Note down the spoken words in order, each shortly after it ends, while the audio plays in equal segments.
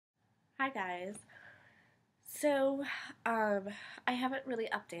Hi guys. So, um, I haven't really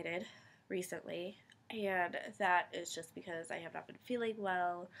updated recently, and that is just because I have not been feeling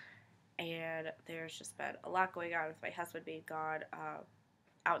well, and there's just been a lot going on with my husband being gone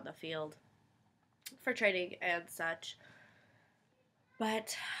out in the field for training and such.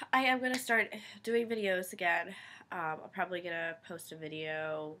 But I am gonna start doing videos again. I'm probably gonna post a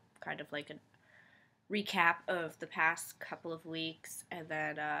video, kind of like a recap of the past couple of weeks, and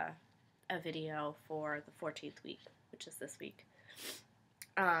then a video for the 14th week, which is this week.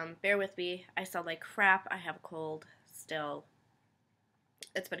 Bear with me. I sound like crap. I have a cold still.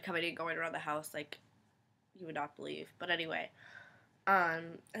 It's been coming and going around the house like you would not believe. But anyway,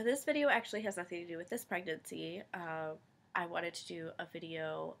 this video actually has nothing to do with this pregnancy. I wanted to do a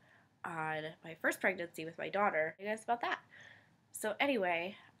video on my first pregnancy with my daughter. You guys about that? So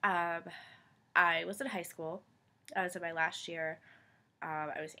anyway, I was in high school. I was in my last year.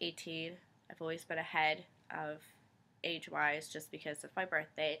 I was 18. I've always been ahead of age-wise just because of my birth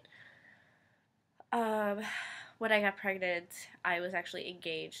date. When I got pregnant, I was actually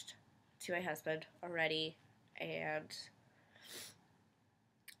engaged to my husband already, and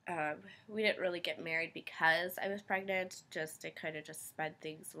um, we didn't really get married because I was pregnant, just to kind of just sped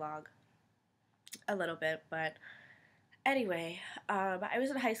things along a little bit. But anyway, I was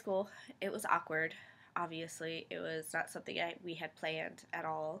in high school. It was awkward. Obviously, it was not something we had planned at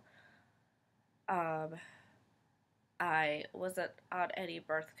all. Um, I wasn't on any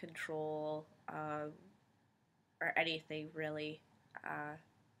birth control or anything really,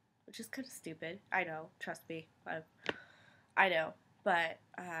 which is kind of stupid. I know, trust me. I know. But,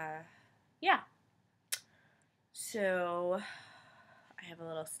 yeah. So, I have a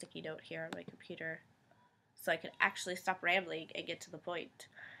little sticky note here on my computer so I can actually stop rambling and get to the point.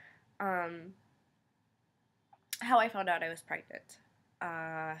 How I found out I was pregnant.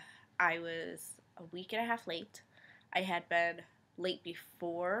 I was a week and a half late. I had been late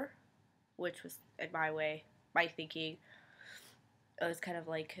before, which was, in my thinking, it was kind of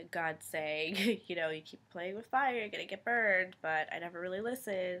like God saying, you keep playing with fire, you're gonna get burned, but I never really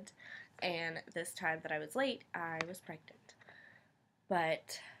listened. And this time that I was late, I was pregnant.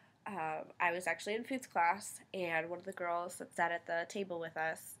 But I was actually in foods class, and one of the girls that sat at the table with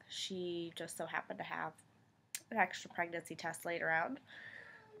us, she just so happened to have an extra pregnancy test laid around.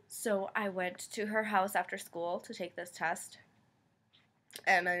 So I went to her house after school to take this test,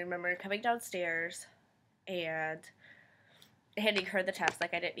 and I remember coming downstairs and handing her the test.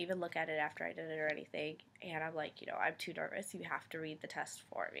 Like, I didn't even look at it after I did it or anything. And I'm like, I'm too nervous. You have to read the test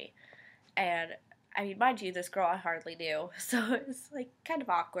for me. And, I mean, mind you, this girl I hardly knew. So it was, like, kind of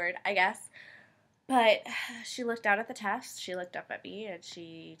awkward, I guess. But she looked down at the test. She looked up at me and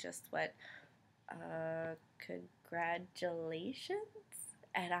she just went, congratulations?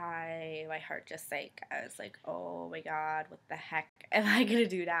 And my heart just sank. I was like, oh my God, what the heck am I going to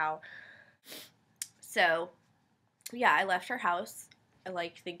do now? So, yeah, I left her house,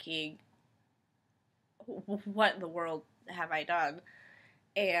 like, thinking, what in the world have I done?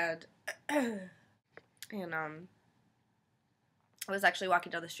 And, and, I was actually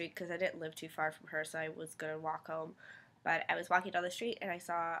walking down the street because I didn't live too far from her, so I was going to walk home. But I was walking down the street and I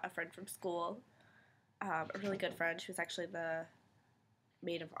saw a friend from school, a really good friend. She was actually the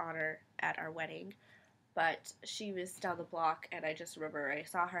maid of honor at our wedding. But she was down the block, and I just remember I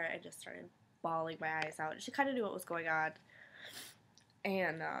saw her and just started bawling my eyes out. She kind of knew what was going on.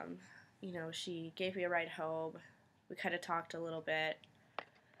 And, she gave me a ride home. We kind of talked a little bit.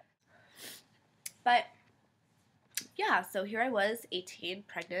 But, yeah, so here I was, 18,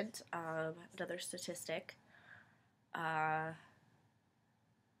 pregnant. Another statistic. I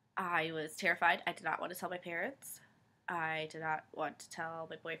was terrified. I did not want to tell my parents. I did not want to tell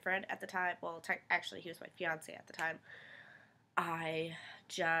my boyfriend at the time. Well, actually, he was my fiance at the time. I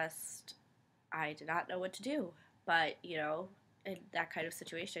did not know what to do. But, in that kind of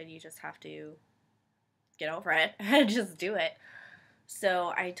situation, you just have to get over it and just do it.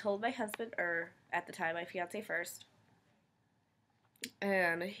 So I told my husband, or at the time, my fiance first,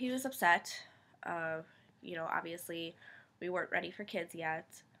 and he was upset. Obviously, we weren't ready for kids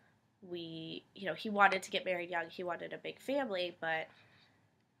yet. He wanted to get married young. He wanted a big family, but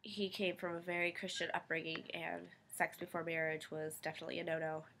he came from a very Christian upbringing, and sex before marriage was definitely a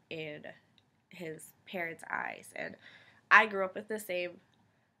no-no in his parents' eyes. And I grew up with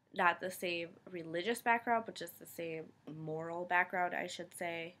not the same religious background, but just the same moral background, I should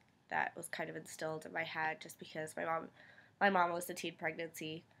say, that was kind of instilled in my head just because my mom was a teen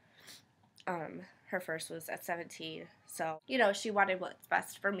pregnancy. Her first was at 17. So, she wanted what's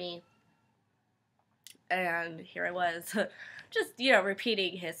best for me. And here I was, just,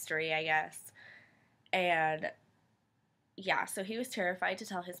 repeating history, I guess. And yeah, so he was terrified to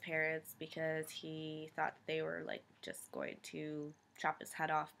tell his parents because he thought they were like just going to chop his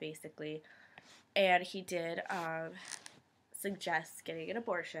head off, basically. And he did suggest getting an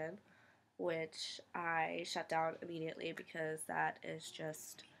abortion, which I shut down immediately because that is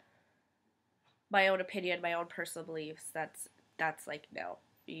just my own opinion, my own personal beliefs. That's like, no,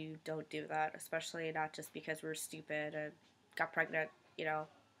 you don't do that, especially not just because we're stupid and got pregnant.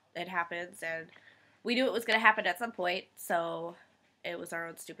 It happens, and we knew it was going to happen at some point, so it was our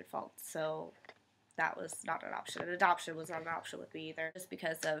own stupid fault. So that was not an option. And adoption was not an option with me either, just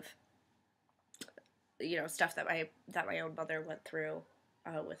because of stuff that my own mother went through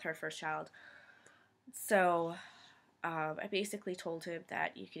with her first child. So I basically told him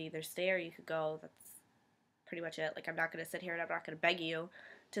that you could either stay or you could go. That's pretty much it. Like, I'm not going to sit here and I'm not going to beg you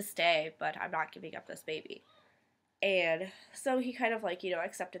to stay, but I'm not giving up this baby. And so he kind of like,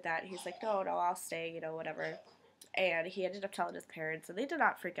 accepted that. He's like, no, I'll stay, whatever. And he ended up telling his parents, and they did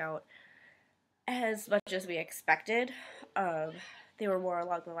not freak out as much as we expected. They were more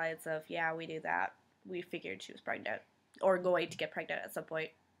along the lines of, yeah, we knew that. We figured she was pregnant or going to get pregnant at some point.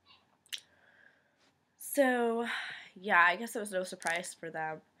 So, yeah, I guess it was no surprise for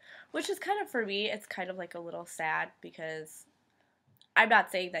them, which is kind of, for me, it's kind of like a little sad because I'm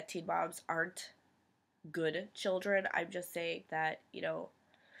not saying that teen moms aren't good children. I'm just saying that,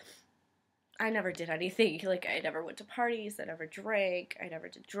 I never did anything. Like, I never went to parties, I never drank, I never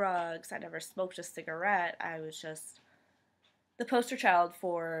did drugs, I never smoked a cigarette. I was just the poster child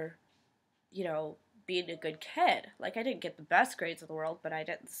for, being a good kid. Like, I didn't get the best grades in the world, but I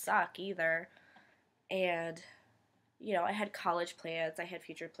didn't suck either. And, I had college plans, I had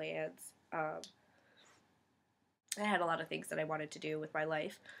future plans. I had a lot of things that I wanted to do with my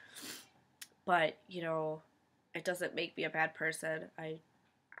life. But, it doesn't make me a bad person. I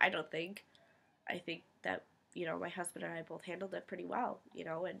don't think. I think that, my husband and I both handled it pretty well,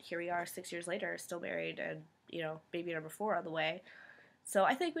 and here we are 6 years later, still married, and, baby number 4 on the way. So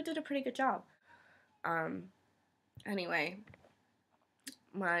I think we did a pretty good job. Anyway,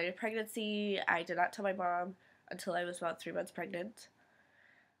 my pregnancy, I did not tell my mom until I was about 3 months pregnant.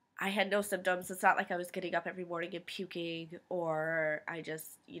 I had no symptoms. It's not like I was getting up every morning and puking, or I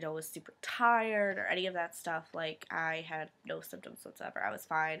just, was super tired, or any of that stuff. Like, I had no symptoms whatsoever. I was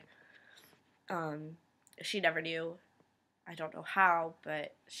fine. She never knew. I don't know how,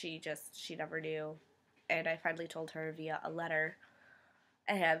 but she never knew. And I finally told her via a letter,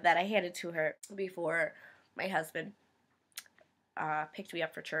 and that I handed to her before my husband picked me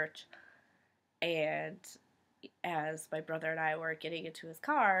up for church. And as my brother and I were getting into his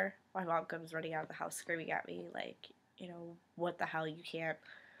car, my mom comes running out of the house screaming at me, like, what the hell, you can't,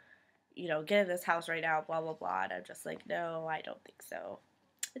 get in this house right now, blah, blah, blah. And I'm just like, no, I don't think so.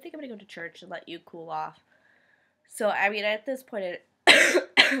 I think I'm going to go to church and let you cool off. So, I mean, at this point,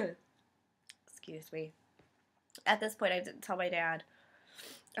 excuse me. At this point, I didn't tell my dad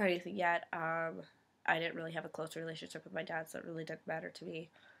or anything yet. I didn't really have a close relationship with my dad, so it really didn't matter to me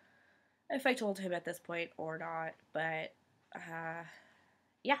if I told him at this point or not. But,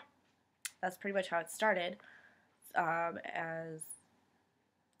 yeah, that's pretty much how it started. As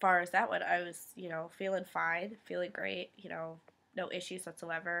far as that went, I was, feeling fine, feeling great, no issues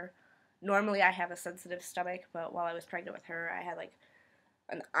whatsoever. Normally I have a sensitive stomach, but while I was pregnant with her, I had, like,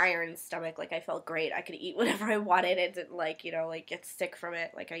 an iron stomach. Like, I felt great. I could eat whatever I wanted and didn't, like, get sick from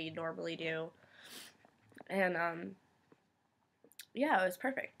it like I normally do. And, yeah, it was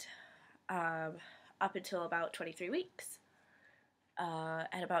perfect. Up until about 23 weeks.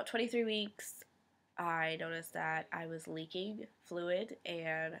 At about 23 weeks, I noticed that I was leaking fluid,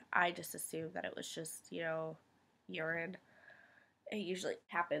 and I just assumed that it was just, urine. It usually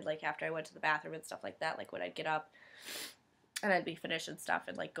happened, like, after I went to the bathroom and stuff like that, like, when I'd get up and I'd be finished and stuff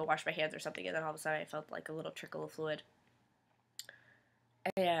and, like, go wash my hands or something, and then all of a sudden I felt, like, a little trickle of fluid.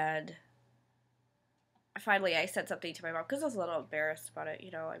 And finally I said something to my mom, because I was a little embarrassed about it,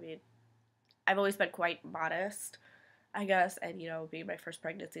 I mean, I've always been quite modest, I guess, and, being my first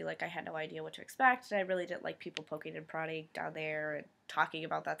pregnancy, like, I had no idea what to expect, and I really didn't like people poking and prodding down there and talking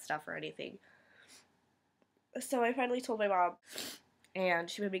about that stuff or anything. So I finally told my mom, and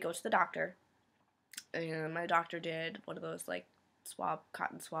she made me go to the doctor, and my doctor did one of those, like,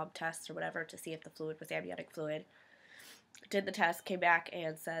 cotton swab tests or whatever to see if the fluid was amniotic fluid. Did the test, came back,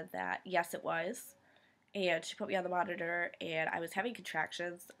 and said that, yes, it was. And she put me on the monitor, and I was having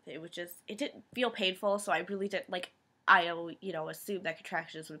contractions. It didn't feel painful, so I really didn't, like, I, assumed that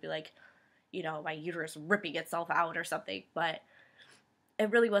contractions would be, like, my uterus ripping itself out or something, but it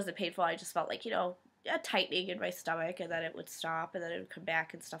really wasn't painful. I just felt like, a tightening in my stomach, and then it would stop, and then it would come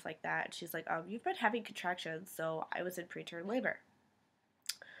back and stuff like that. And she's like, you've been having contractions, so I was in preterm labor.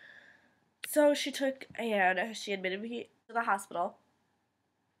 So she took and she admitted me to the hospital.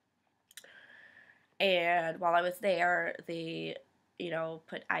 And while I was there, they,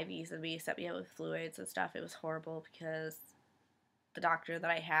 put IVs in me, set me up with fluids and stuff. It was horrible because the doctor that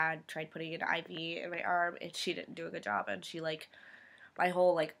I had tried putting an IV in my arm, and she didn't do a good job. And she, my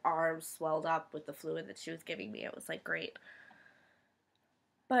whole, arm swelled up with the fluid that she was giving me. It was, great.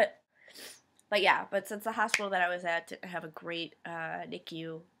 But yeah, since the hospital that I was at didn't have a great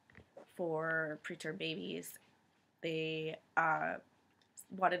NICU for preterm babies, they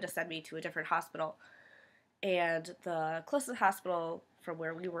wanted to send me to a different hospital. And the closest hospital from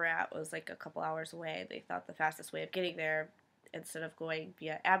where we were at was a couple hours away. They thought the fastest way of getting there, instead of going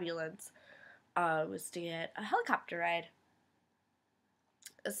via ambulance, was to get a helicopter ride.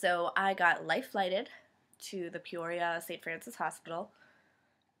 So I got life flighted to the Peoria St. Francis Hospital,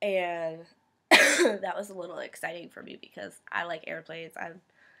 and that was a little exciting for me because I like airplanes.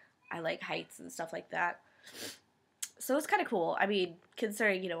 I like heights and stuff like that. So it was kind of cool. I mean,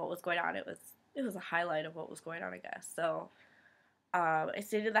 considering what was going on, it was a highlight of what was going on, I guess. So I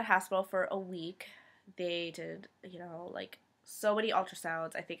stayed in that hospital for a week. They did so many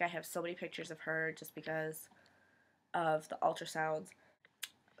ultrasounds. I think I have so many pictures of her just because of the ultrasounds.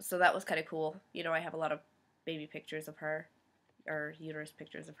 So that was kind of cool. I have a lot of baby pictures of her, or uterus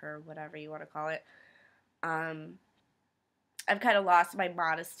pictures of her, whatever you want to call it. I've kind of lost my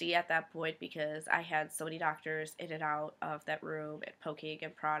modesty at that point because I had so many doctors in and out of that room and poking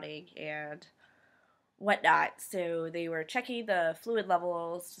and prodding and whatnot. So they were checking the fluid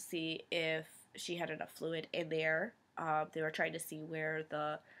levels to see if she had enough fluid in there. They were trying to see where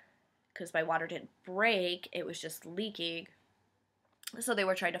because my water didn't break, it was just leaking. So they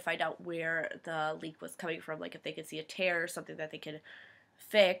were trying to find out where the leak was coming from, if they could see a tear or something that they could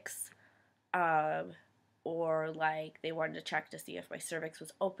fix. Or they wanted to check to see if my cervix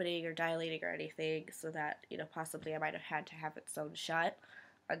was opening or dilating or anything, so that, possibly I might have had to have it sewn shut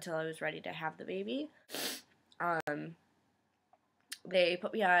until I was ready to have the baby. They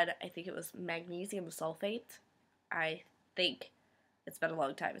put me on, I think it was magnesium sulfate. I think it's been a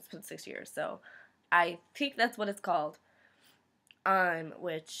long time. It's been 6 years, so I think that's what it's called.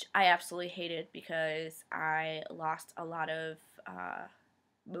 Which I absolutely hated because I lost a lot of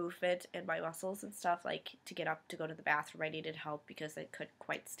movement in my muscles and stuff. To get up to go to the bathroom, I needed help because I couldn't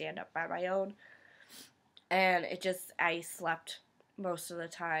quite stand up by my own. And I slept most of the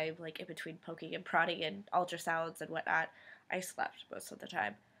time, in between poking and prodding and ultrasounds and whatnot. I slept most of the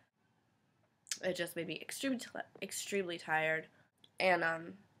time. It just made me extremely tired, and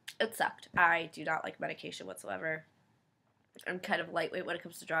it sucked. I do not like medication whatsoever. I'm kind of lightweight when it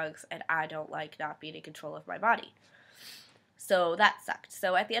comes to drugs, and I don't like not being in control of my body. So that sucked.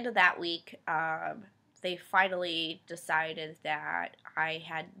 So at the end of that week, they finally decided that I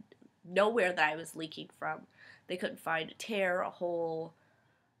had nowhere that I was leaking from. They couldn't find a tear, a hole,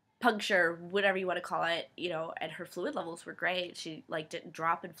 puncture, whatever you want to call it, and her fluid levels were great. She, didn't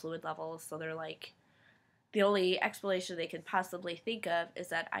drop in fluid levels, so they're the only explanation they could possibly think of is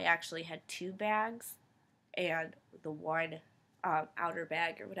that I actually had 2 bags, and the one outer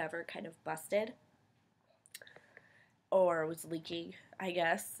bag or whatever kind of busted or was leaking, I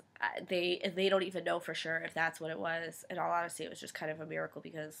guess. They don't even know for sure if that's what it was. In all honesty, it was just kind of a miracle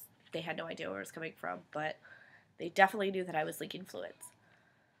because they had no idea where it was coming from, but they definitely knew that I was leaking fluids.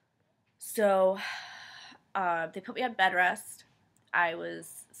 So they put me on bed rest. I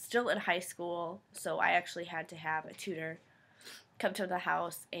was still in high school, so I actually had to have a tutor come to the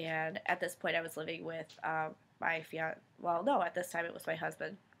house, and at this point I was living with my fiance. Well, no, at this time it was my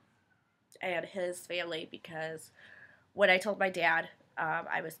husband and his family, because when I told my dad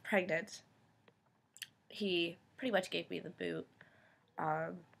I was pregnant, he pretty much gave me the boot.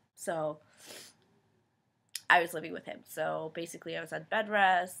 So I was living with him. So basically I was on bed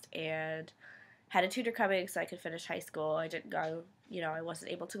rest and had a tutor coming so I could finish high school. I didn't go, I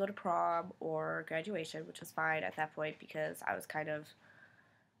wasn't able to go to prom or graduation, which was fine at that point because I was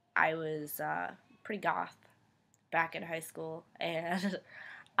pretty goth back in high school, and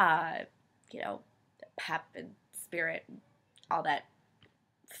pep and spirit, all that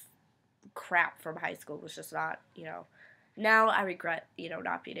crap from high school was just not, now I regret,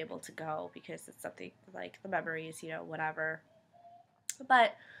 not being able to go because it's something the memories, whatever.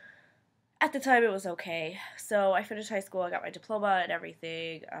 But at the time it was okay. So I finished high school, I got my diploma and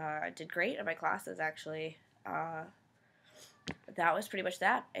everything. I did great in my classes, actually. That was pretty much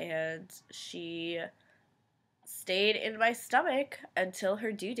that. And she stayed in my stomach until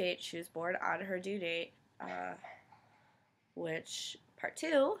her due date. She was born on her due date, which part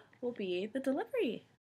 2 will be the delivery.